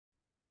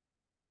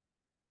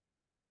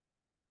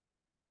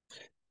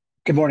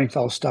Good morning,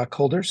 fellow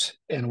stockholders,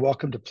 and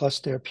welcome to Plus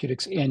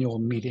Therapeutics annual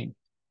meeting.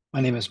 My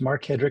name is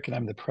Mark Hedrick, and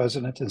I'm the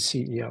President and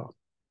CEO.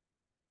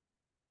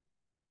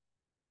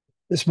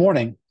 This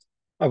morning,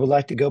 I would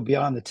like to go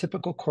beyond the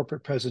typical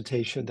corporate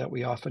presentation that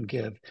we often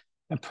give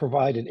and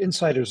provide an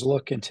insider's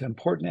look into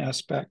important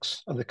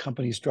aspects of the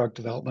company's drug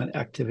development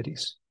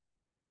activities.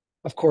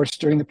 Of course,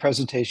 during the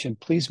presentation,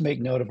 please make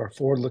note of our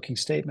forward-looking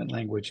statement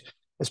language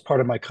as part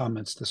of my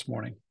comments this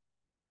morning.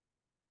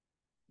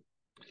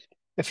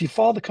 If you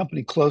follow the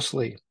company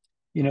closely,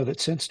 you know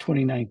that since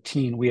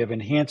 2019, we have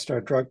enhanced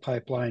our drug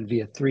pipeline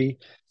via 3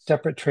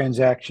 separate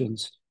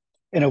transactions,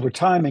 and over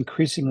time,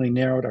 increasingly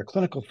narrowed our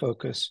clinical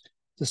focus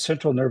to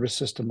central nervous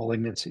system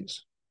malignancies.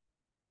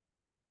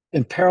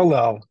 In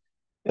parallel,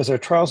 as our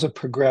trials have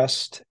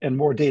progressed and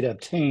more data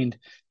obtained,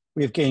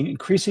 we have gained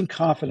increasing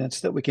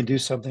confidence that we can do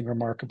something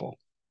remarkable,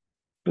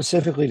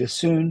 specifically to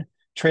soon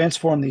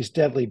transform these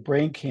deadly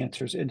brain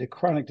cancers into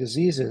chronic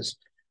diseases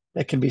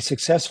that can be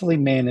successfully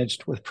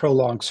managed with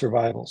prolonged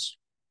survivals.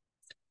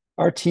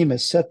 Our team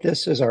has set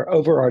this as our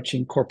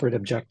overarching corporate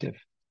objective.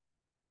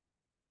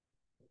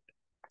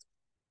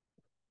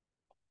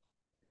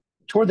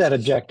 Toward that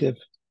objective,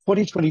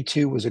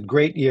 2022 was a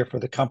great year for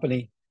the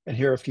company, and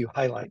here are a few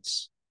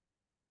highlights.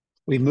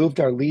 We moved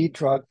our lead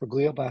drug for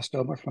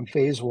glioblastoma from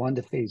phase 1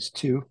 to phase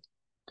 2.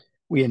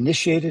 We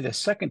initiated a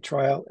second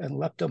trial in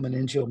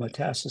leptomeningeal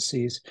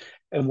metastases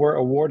and were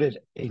awarded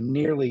a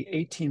nearly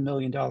 $18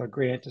 million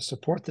grant to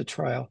support the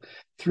trial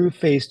through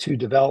phase 2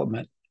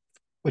 development,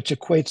 which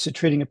equates to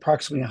treating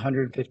approximately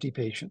 150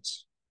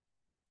 patients.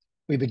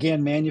 We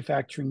began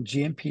manufacturing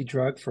GMP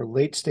drug for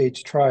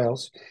late-stage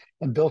trials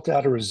and built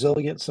out a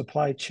resilient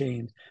supply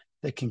chain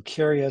that can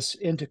carry us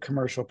into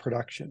commercial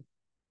production.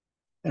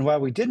 And while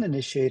we didn't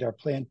initiate our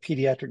planned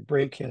pediatric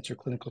brain cancer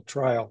clinical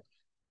trial,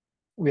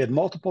 we had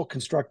multiple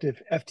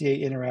constructive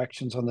FDA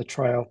interactions on the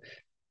trial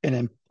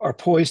and are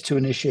poised to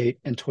initiate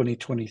in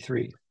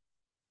 2023.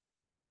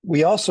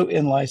 We also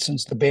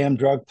in-licensed the BAM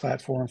drug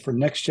platform for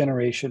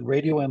next-generation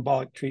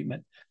radioembolic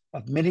treatment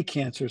of many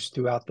cancers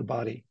throughout the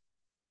body.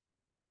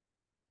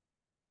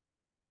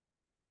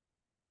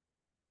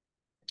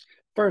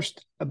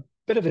 First, a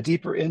bit of a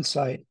deeper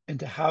insight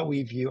into how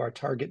we view our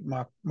target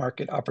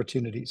market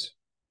opportunities.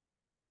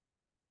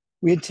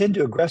 We intend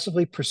to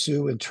aggressively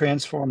pursue and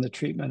transform the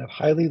treatment of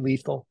highly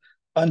lethal,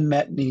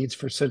 unmet needs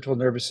for central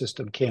nervous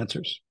system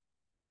cancers.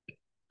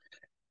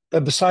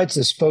 But besides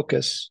this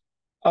focus,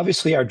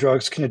 obviously our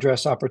drugs can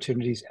address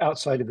opportunities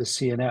outside of the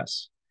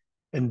CNS,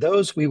 and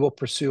those we will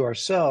pursue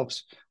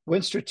ourselves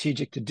when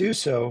strategic to do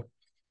so,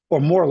 or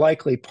more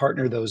likely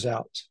partner those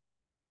out.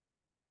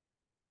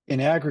 In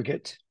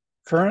aggregate,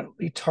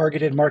 currently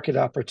targeted market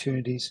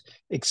opportunities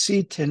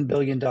exceed $10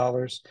 billion,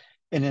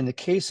 and in the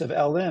case of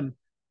LM,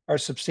 are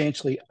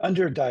substantially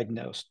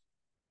underdiagnosed,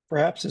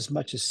 perhaps as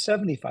much as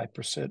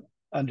 75%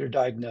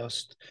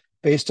 underdiagnosed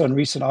based on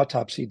recent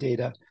autopsy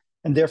data,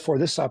 and therefore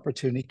this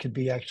opportunity could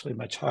be actually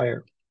much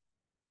higher.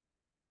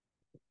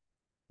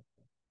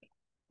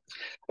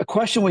 A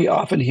question we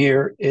often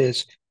hear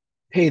is,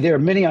 hey, there are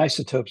many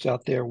isotopes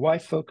out there. Why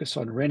focus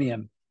on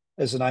rhenium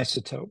as an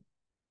isotope?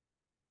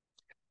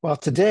 Well,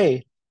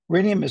 today,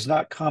 rhenium is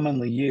not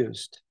commonly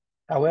used.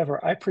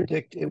 However, I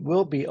predict it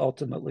will be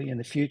ultimately in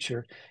the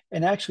future,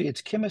 and actually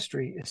its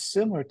chemistry is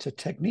similar to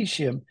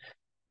technetium,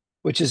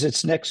 which is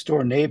its next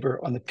door neighbor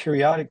on the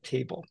periodic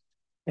table.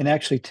 And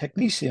actually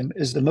technetium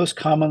is the most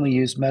commonly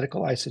used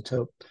medical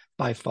isotope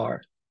by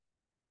far.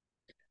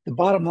 The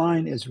bottom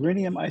line is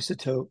rhenium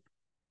isotope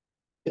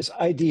is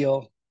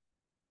ideal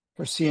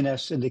for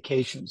CNS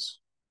indications.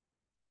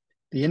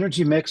 The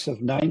energy mix of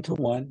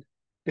 9-to-1,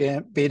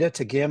 beta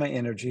to gamma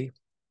energy,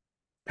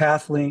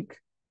 path link,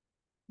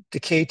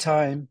 decay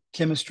time,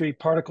 chemistry,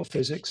 particle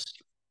physics,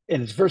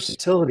 and its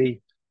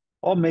versatility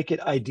all make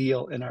it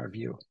ideal in our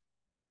view.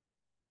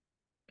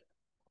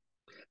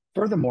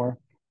 Furthermore,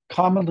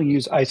 commonly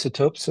used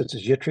isotopes such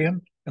as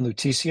yttrium and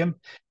lutetium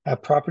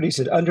have properties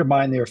that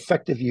undermine their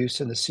effective use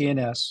in the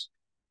CNS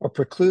or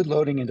preclude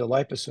loading into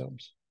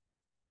liposomes.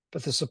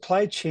 But the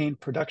supply chain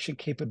production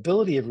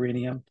capability of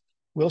rhenium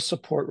will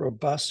support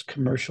robust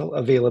commercial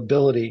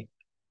availability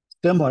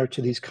similar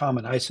to these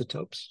common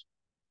isotopes.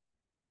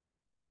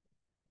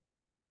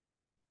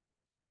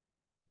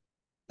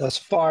 Thus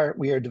far,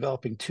 we are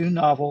developing 2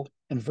 novel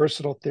and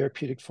versatile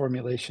therapeutic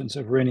formulations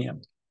of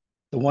rhenium,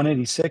 the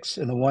 186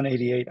 and the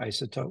 188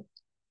 isotope.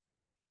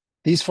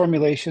 These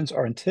formulations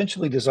are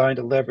intentionally designed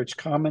to leverage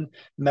common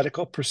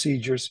medical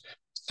procedures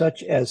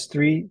such as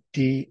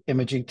 3D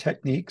imaging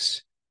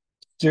techniques,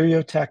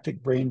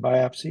 stereotactic brain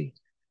biopsy,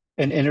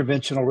 and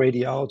interventional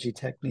radiology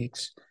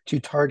techniques to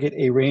target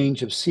a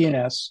range of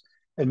CNS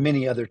and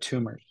many other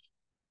tumors.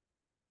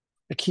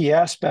 A key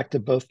aspect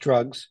of both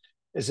drugs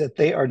is that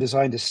they are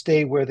designed to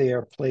stay where they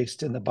are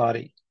placed in the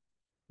body,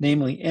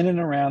 namely in and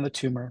around the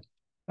tumor,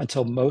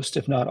 until most,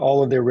 if not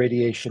all, of their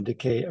radiation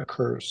decay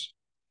occurs.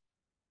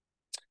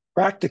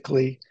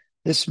 Practically,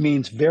 this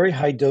means very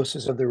high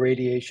doses of the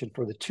radiation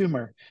for the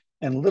tumor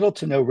and little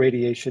to no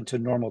radiation to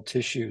normal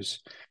tissues,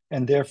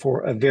 and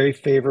therefore a very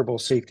favorable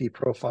safety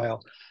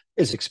profile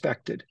is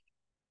expected.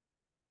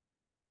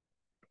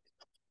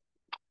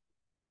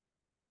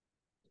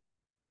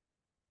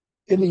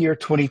 In the year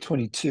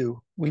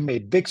 2022, we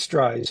made big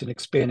strides in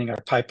expanding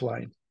our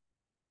pipeline.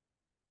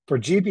 For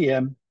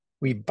GBM,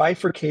 we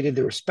bifurcated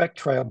the RESPECT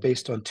trial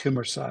based on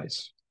tumor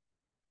size.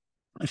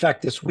 In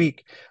fact, this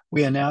week,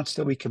 we announced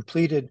that we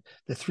completed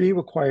the 3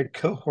 required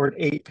cohort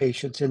 8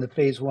 patients in the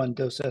phase 1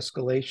 dose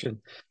escalation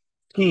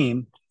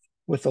team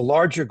with the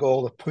larger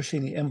goal of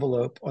pushing the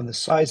envelope on the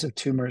size of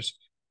tumors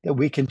that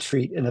we can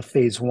treat in a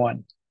phase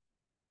 1.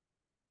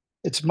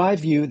 It's my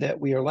view that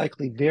we are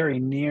likely very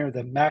near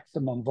the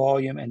maximum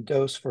volume and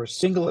dose for a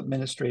single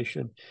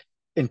administration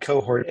in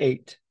cohort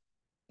 8.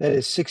 That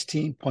is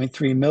 16.3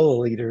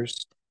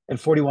 milliliters and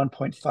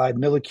 41.5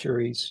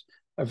 millicuries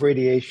of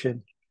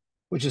radiation,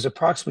 which is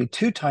approximately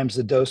 2 times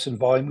the dose and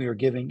volume we were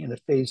giving in the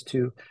phase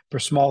 2 for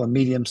small and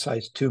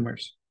medium-sized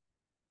tumors.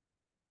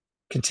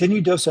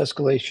 Continued dose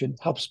escalation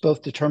helps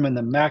both determine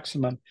the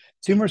maximum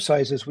tumor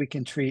sizes we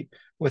can treat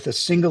with a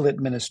single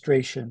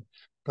administration,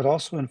 but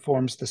also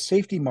informs the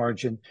safety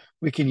margin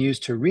we can use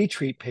to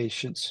retreat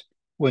patients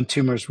when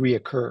tumors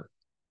reoccur.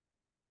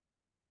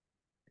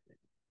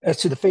 As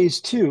to the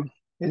phase 2,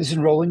 it is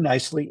enrolling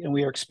nicely, and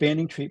we are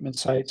expanding treatment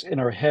sites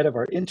and are ahead of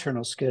our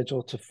internal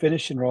schedule to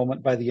finish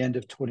enrollment by the end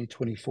of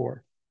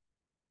 2024.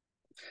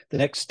 The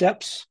next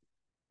steps,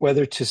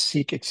 whether to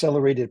seek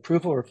accelerated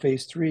approval or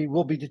phase 3,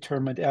 will be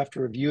determined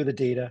after review of the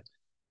data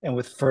and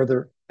with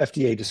further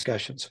FDA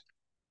discussions.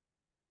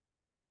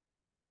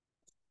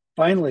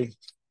 Finally,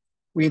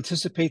 we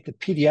anticipate the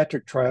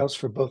pediatric trials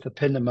for both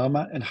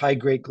ependymoma and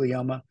high-grade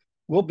glioma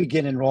will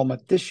begin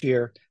enrollment this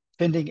year,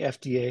 pending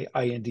FDA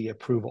IND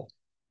approval.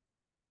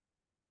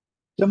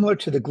 Similar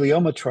to the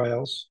glioma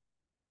trials,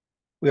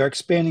 we are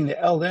expanding the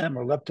LM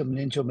or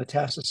leptomeningeal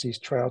metastases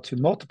trial to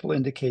multiple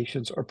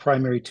indications or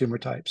primary tumor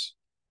types.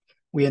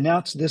 We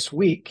announced this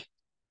week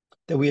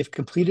that we have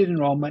completed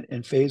enrollment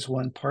in phase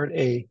 1 part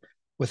A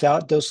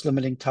without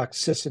dose-limiting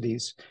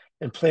toxicities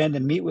and plan to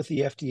meet with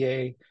the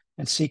FDA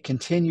and seek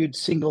continued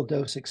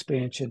single-dose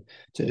expansion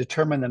to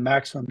determine the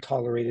maximum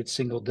tolerated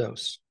single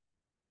dose.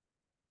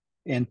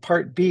 In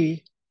part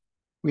B,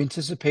 we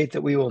anticipate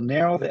that we will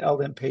narrow the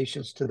LM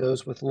patients to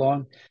those with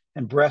lung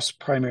and breast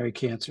primary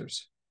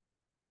cancers.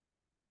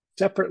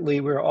 Separately,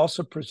 we are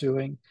also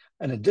pursuing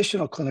an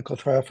additional clinical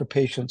trial for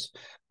patients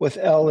with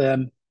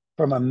LM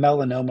from a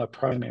melanoma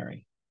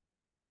primary.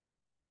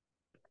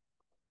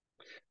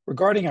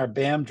 Regarding our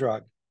BAM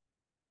drug,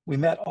 we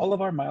met all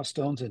of our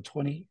milestones in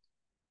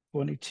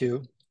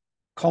 2022,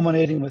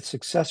 culminating with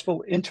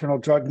successful internal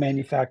drug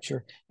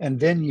manufacture and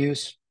then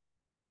use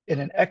in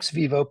an ex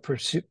vivo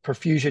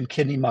perfusion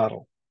kidney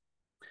model.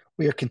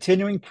 We are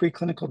continuing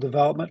preclinical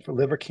development for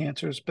liver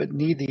cancers, but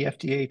need the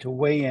FDA to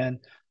weigh in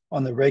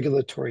on the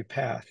regulatory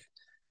path.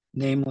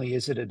 Namely,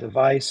 is it a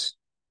device,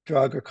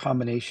 drug, or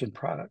combination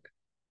product?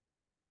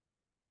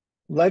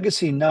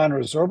 Legacy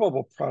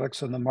non-resorbable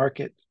products on the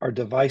market are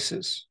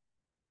devices.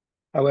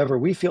 However,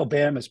 we feel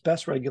BAM is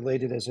best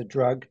regulated as a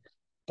drug,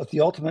 but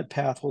the ultimate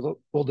path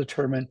will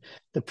determine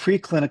the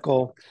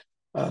preclinical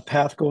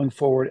path going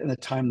forward and the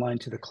timeline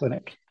to the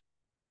clinic.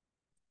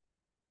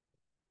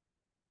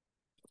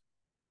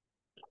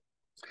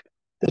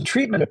 The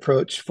treatment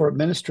approach for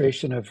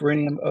administration of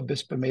rhenium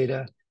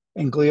obisbemeda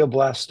in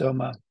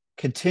glioblastoma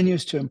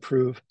continues to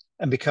improve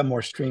and become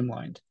more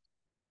streamlined.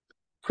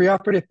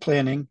 Preoperative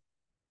planning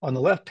on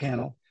the left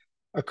panel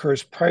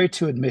occurs prior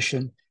to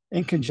admission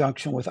in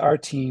conjunction with our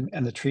team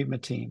and the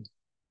treatment team.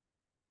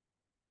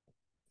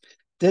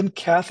 Then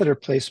catheter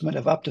placement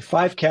of up to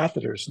 5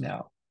 catheters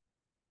now,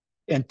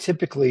 and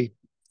typically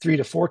 3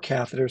 to 4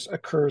 catheters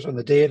occurs on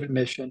the day of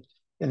admission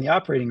in the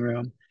operating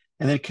room,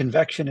 and then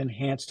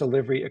convection-enhanced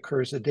delivery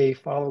occurs the day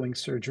following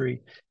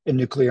surgery in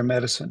nuclear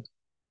medicine.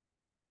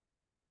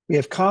 We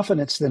have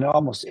confidence that in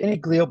almost any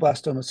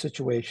glioblastoma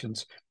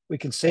situations, we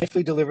can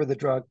safely deliver the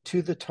drug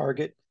to the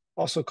target,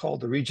 also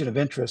called the region of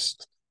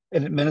interest,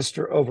 and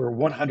administer over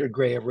 100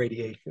 gray of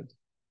radiation.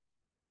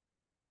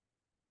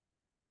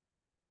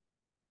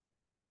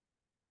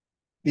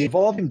 The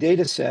evolving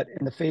data set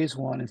in the phase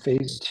 1 and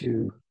phase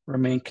 2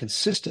 remain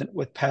consistent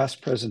with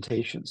past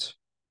presentations.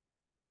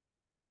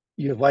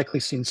 You have likely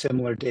seen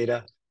similar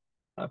data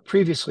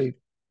previously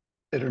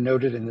that are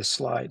noted in this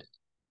slide.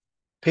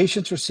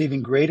 Patients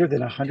receiving greater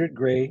than 100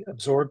 gray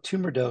absorbed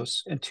tumor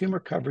dose and tumor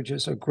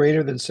coverages of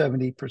greater than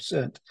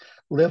 70%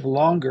 live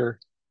longer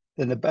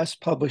than the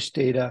best published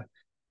data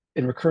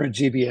in recurrent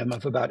GBM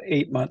of about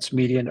 8 months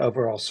median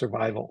overall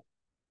survival.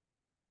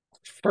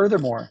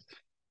 Furthermore,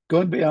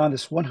 going beyond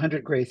this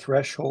 100 gray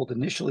threshold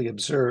initially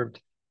observed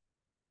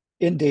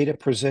in data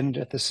presented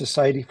at the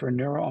Society for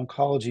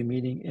Neuro-Oncology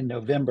meeting in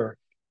November,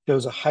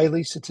 shows a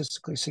highly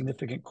statistically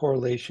significant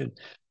correlation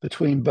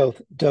between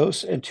both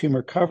dose and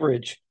tumor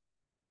coverage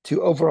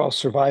to overall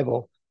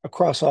survival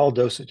across all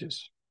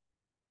dosages.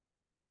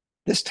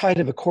 This type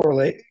of a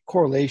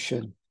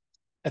correlation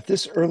at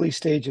this early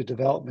stage of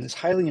development is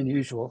highly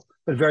unusual,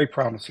 but very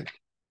promising.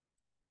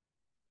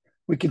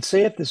 We can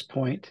say at this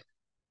point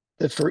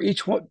that for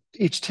each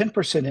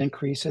 10%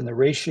 increase in the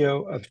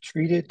ratio of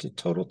treated to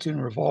total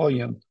tumor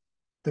volume,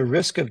 the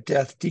risk of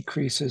death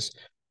decreases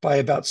by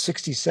about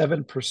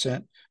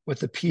 67%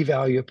 with a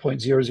p-value of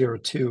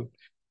 0.002.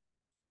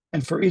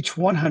 And for each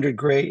 100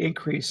 gray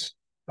increase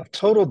of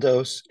total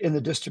dose in the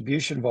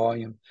distribution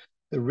volume,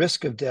 the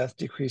risk of death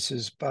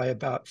decreases by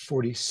about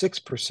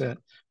 46%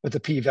 with a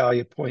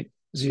p-value of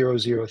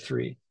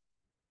 0.003.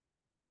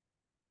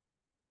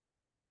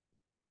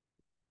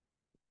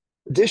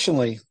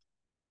 Additionally,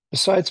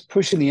 besides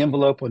pushing the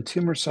envelope on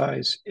tumor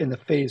size in the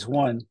phase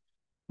 1,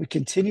 we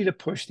continue to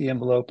push the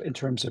envelope in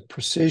terms of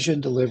precision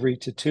delivery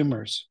to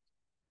tumors,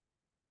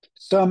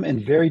 some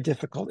in very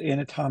difficult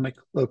anatomic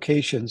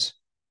locations,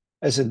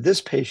 as in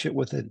this patient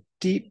with a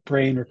deep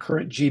brain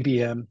recurrent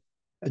GBM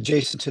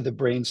adjacent to the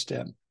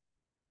brainstem.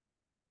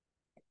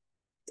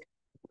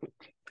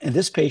 In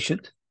this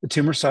patient, the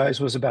tumor size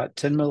was about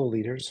 10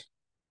 milliliters,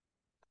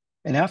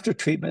 and after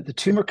treatment, the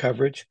tumor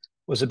coverage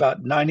was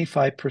about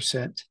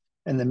 95%,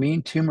 and the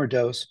mean tumor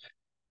dose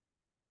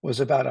was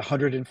about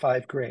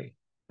 105 gray,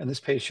 and this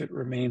patient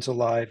remains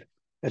alive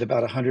at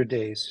about 100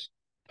 days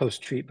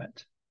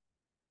post-treatment.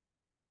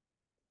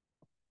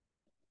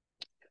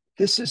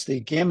 This is the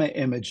gamma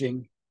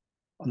imaging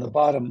on the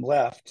bottom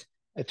left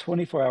at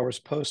 24 hours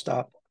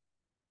post-op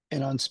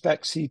and on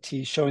SPECT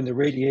CT showing the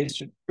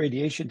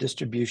radiation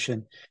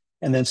distribution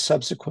and then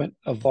subsequent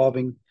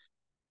evolving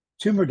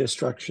tumor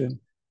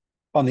destruction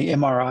on the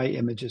MRI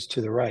images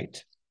to the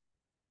right.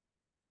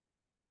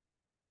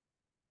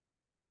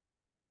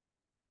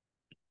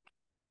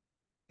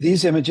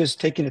 These images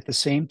taken at the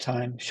same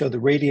time show the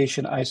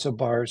radiation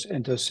isobars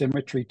and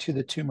dosimetry to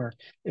the tumor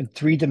in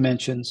 3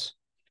 dimensions,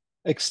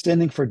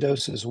 extending for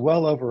doses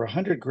well over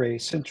 100 gray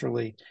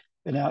centrally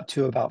and out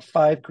to about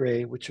 5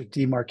 gray, which are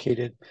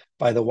demarcated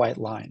by the white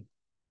line.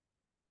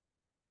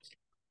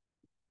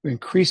 We're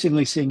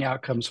increasingly seeing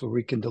outcomes where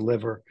we can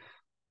deliver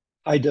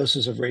high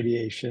doses of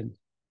radiation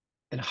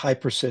and high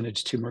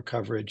percentage tumor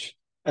coverage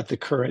at the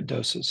current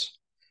doses.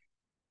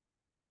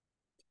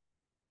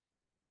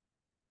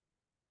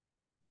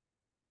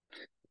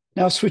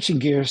 Now switching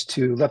gears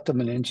to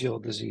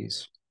leptomeningeal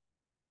disease.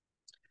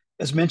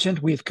 As mentioned,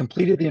 we've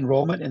completed the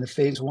enrollment in the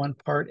phase 1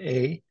 part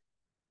A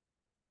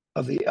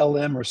of the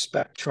LM or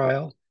SPECT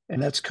trial, and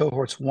that's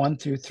cohorts 1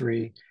 through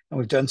 3, and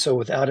we've done so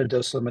without a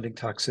dose-limiting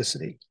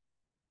toxicity.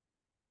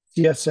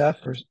 CSF,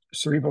 or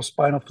cerebral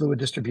spinal fluid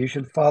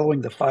distribution,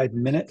 following the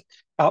 5-minute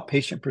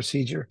outpatient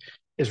procedure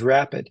is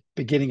rapid,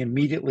 beginning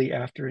immediately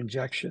after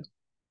injection.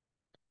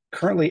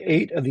 Currently,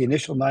 8 of the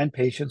initial 9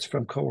 patients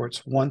from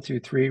cohorts 1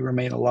 through 3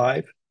 remain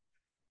alive.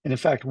 And in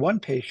fact,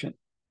 1 patient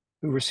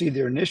who received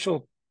their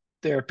initial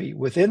therapy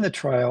within the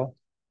trial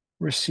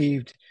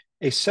received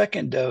a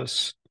second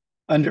dose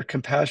under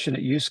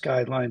compassionate use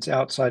guidelines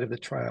outside of the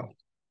trial.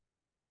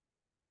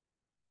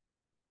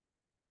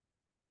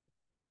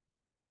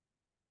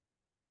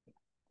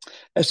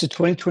 As to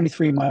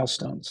 2023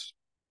 milestones,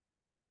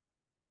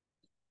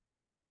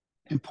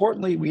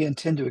 importantly, we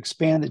intend to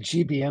expand the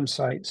GBM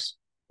sites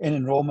and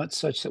enrollment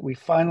such that we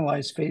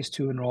finalize phase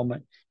 2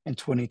 enrollment in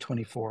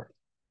 2024.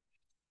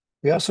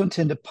 We also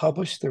intend to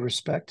publish the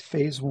RESPECT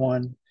phase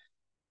 1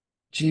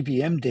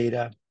 GBM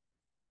data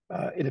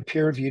in a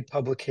peer-reviewed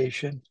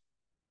publication,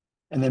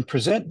 and then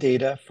present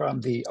data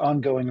from the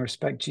ongoing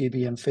RESPECT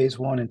GBM phase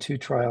 1 and 2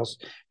 trials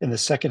in the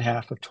second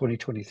half of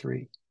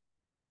 2023.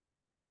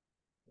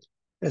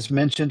 As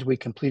mentioned, we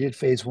completed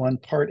phase 1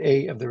 part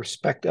A of the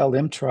RESPECT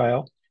LM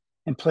trial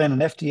and plan an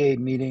FDA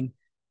meeting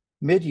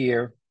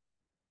mid-year,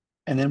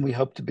 and then we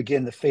hope to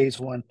begin the phase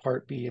 1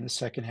 part B in the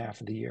second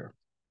half of the year.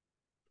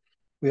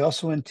 We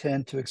also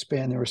intend to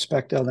expand the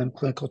RESPECT LM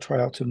clinical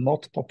trial to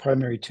multiple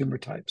primary tumor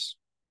types,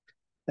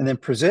 and then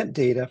present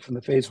data from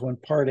the phase 1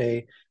 part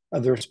A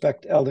of the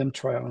RESPECT LM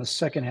trial in the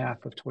second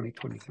half of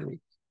 2023.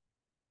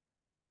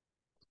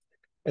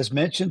 As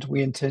mentioned,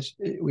 we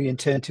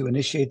intend to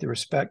initiate the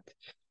RESPECT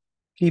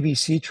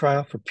PBC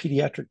trial for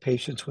pediatric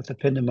patients with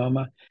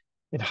ependymoma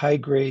and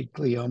high-grade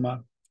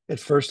glioma, at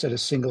first at a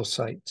single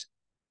site.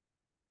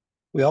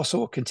 We also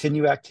will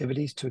continue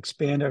activities to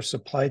expand our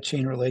supply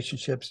chain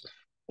relationships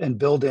and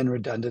build in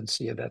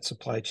redundancy of that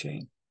supply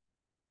chain.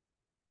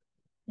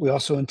 We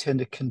also intend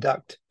to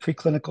conduct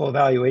preclinical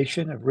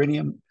evaluation of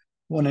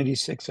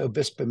rhenium-186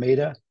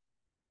 obisbemeda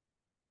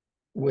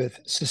with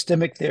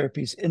systemic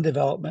therapies in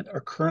development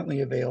or currently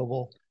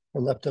available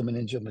for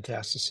leptomeningeal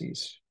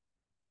metastases.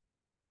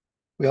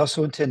 We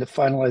also intend to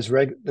finalize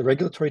the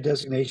regulatory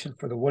designation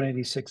for the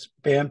 186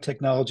 BAM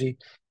technology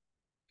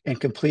and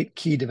complete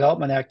key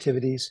development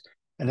activities.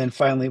 And then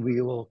finally,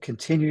 we will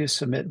continue to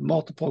submit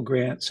multiple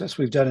grants, as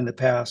we've done in the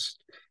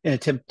past, in an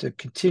attempt to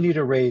continue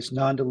to raise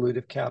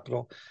non-dilutive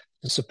capital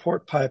to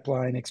support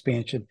pipeline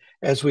expansion,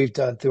 as we've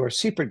done through our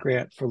CPRIT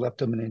grant for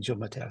leptomeningeal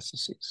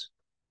metastases.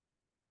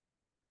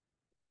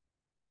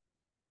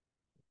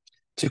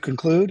 To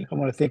conclude, I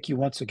want to thank you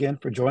once again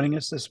for joining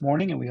us this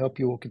morning, and we hope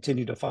you will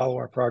continue to follow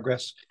our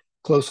progress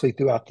closely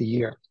throughout the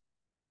year.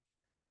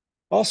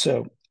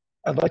 Also,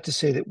 I'd like to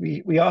say that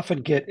we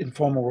often get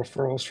informal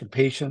referrals from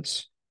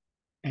patients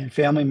and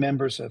family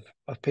members of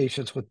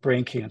patients with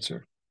brain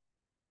cancer.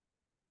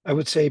 I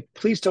would say,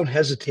 please don't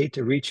hesitate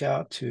to reach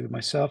out to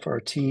myself or our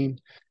team,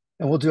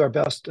 and we'll do our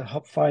best to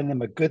help find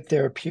them a good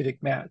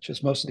therapeutic match,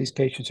 as most of these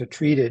patients are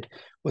treated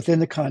within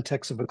the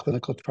context of a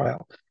clinical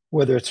trial,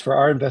 whether it's for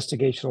our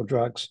investigational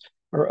drugs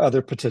or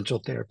other potential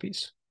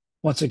therapies.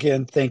 Once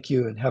again, thank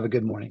you and have a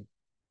good morning.